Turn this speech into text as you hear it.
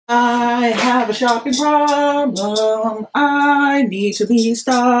I have a shopping problem. I need to be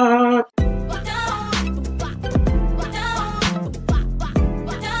stopped.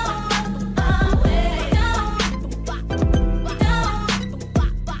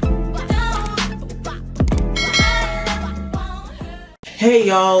 Hey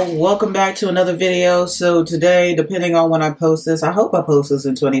y'all, welcome back to another video. So today, depending on when I post this, I hope I post this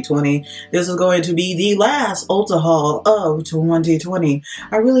in 2020. This is going to be the last Ulta haul of 2020.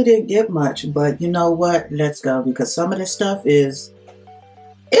 I really didn't get much, but you know what? Let's go, because some of this stuff is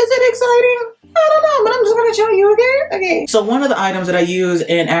it exciting? I don't know, but I'm just gonna show you, okay? So one of the items that I use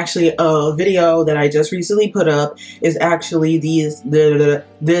in actually a video that I just recently put up is actually this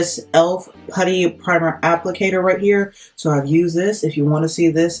e.l.f. putty primer applicator right here. So I've used this. If you want to see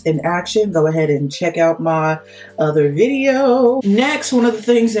this in action, go ahead and check out my other video. Next, one of the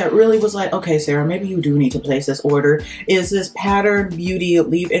things that really was like, okay, Sarah, maybe you do need to place this order, is this Pattern Beauty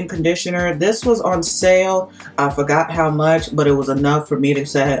leave-in conditioner. This was on sale. I forgot how much, but it was enough for me to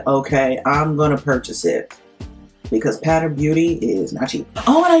say, okay, I'm gonna purchase it, because Pattern Beauty is not cheap.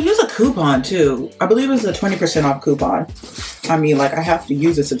 Oh, and I use a coupon too. I believe it's a 20% off coupon. I mean, like, I have to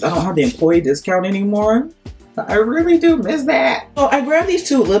use it since I don't have the employee discount anymore. I really do miss that. So I grabbed these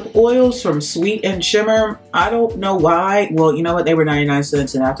two lip oils from Sweet and Shimmer. I don't know why. Well, you know what? They were 99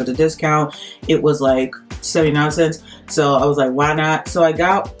 cents, and after the discount, it was like 79 cents. So I was like, why not? So I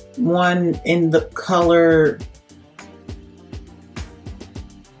got one in the color...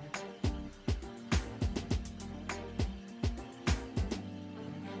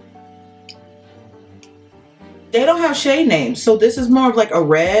 They don't have shade names. So this is more of like a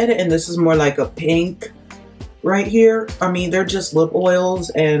red, and this is more like a pink right here. I mean, they're just lip oils,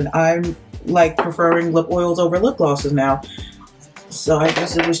 and I'm like preferring lip oils over lip glosses now. So I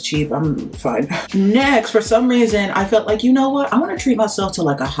guess it was cheap. I'm fine. Next, for some reason, I felt like, you know what? I want to treat myself to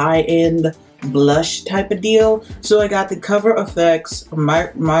like a high-end blush type of deal. So I got the Cover FX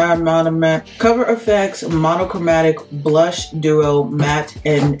monochromatic blush duo matte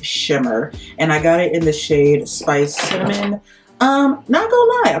and shimmer, and I got it in the shade Spice Cinnamon. Not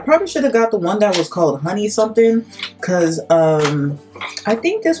gonna lie, I probably should have got the one that was called Honey something, because I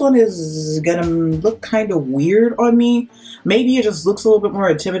think this one is gonna look kind of weird on me. Maybe it just looks a little bit more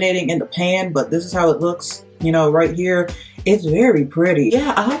intimidating in the pan, but this is how it looks, you know, right here. It's very pretty.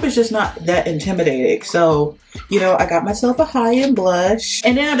 Yeah, I hope it's just not that intimidating. So, you know, I got myself a high-end blush,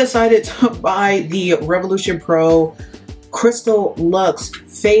 and then I decided to buy the Revolution Pro Crystal Luxe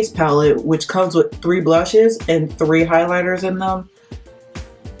face palette, which comes with 3 blushes and 3 highlighters in them.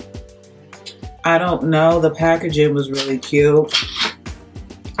 I don't know, the packaging was really cute.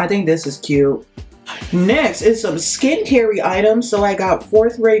 I think this is cute. Next is some skincare items. So I got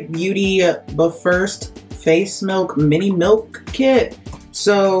 4th Rate Beauty But First Face Milk Mini Milk Kit.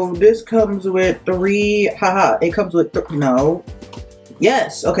 So this comes with 3, it comes with, no.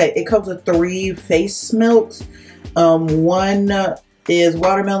 Yes, okay, it comes with 3 face milks. One is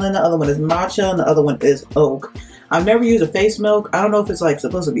watermelon, the other one is matcha, and the other one is oak. I've never used a face milk. I don't know if it's like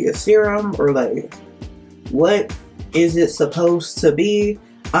supposed to be a serum or like, what is it supposed to be?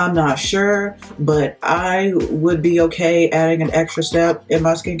 I'm not sure, but I would be okay adding an extra step in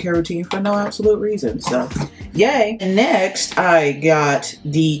my skincare routine for no absolute reason. So, yay. And next, I got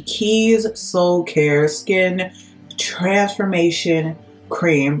the Keys Soul Care Skin Transformation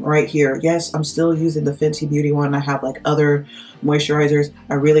Cream right here. Yes, I'm still using the Fenty Beauty one. I have like other moisturizers.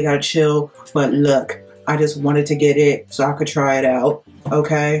 I really gotta chill, but look, I just wanted to get it so I could try it out.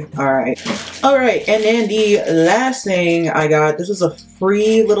 Okay, all right, and then the last thing I got, this is a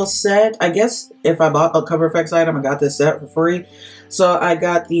free little set. I guess if I bought a Cover FX item, I got this set for free. So I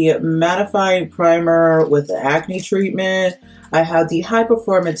got the mattifying primer with the acne treatment. I have the high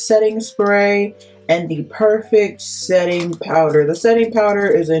performance setting spray and the perfect setting powder. The setting powder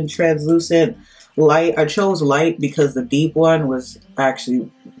is in translucent light. I chose light because the deep one was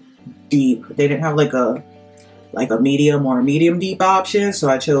actually deep. They didn't have like a medium or a medium deep option, so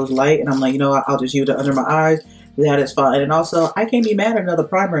I chose light, and I'm like, you know what, I'll just use it under my eyes. That is fine. And also, I can't be mad at another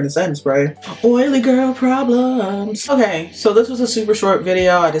primer and a setting spray. Oily girl problems. Okay, so this was a super short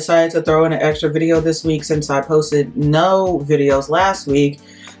video. I decided to throw in an extra video this week since I posted no videos last week.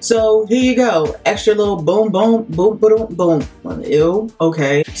 So here you go, extra little boom, boom, boom, boom, boom. Ew,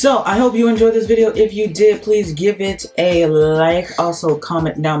 okay. So I hope you enjoyed this video. If you did, please give it a like. Also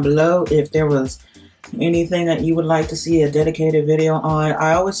comment down below if there was anything that you would like to see a dedicated video on.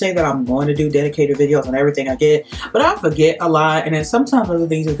 I always say that I'm going to do dedicated videos on everything I get, but I forget a lot, and then sometimes other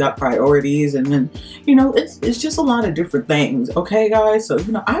things have got priorities, and then, you know, it's just a lot of different things, okay guys? So,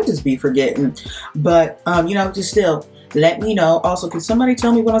 you know, I just be forgetting, but you know, just still, let me know. Also, can somebody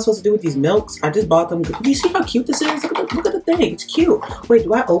tell me what I'm supposed to do with these milks? I just bought them. Do you see how cute this is? Look at the thing. It's cute. Wait,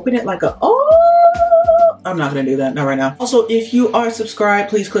 do I open it like a... Oh, I'm not going to do that. Not right now. Also, if you are subscribed,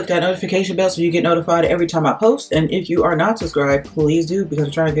 please click that notification bell so you get notified every time I post. And if you are not subscribed, please do, because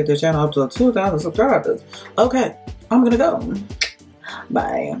I'm trying to get this channel up to 2,000 subscribers. Okay, I'm going to go.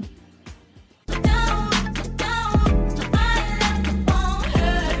 Bye.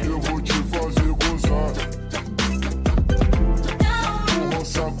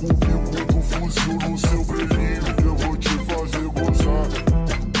 Comigo do fuzil no seu beijo.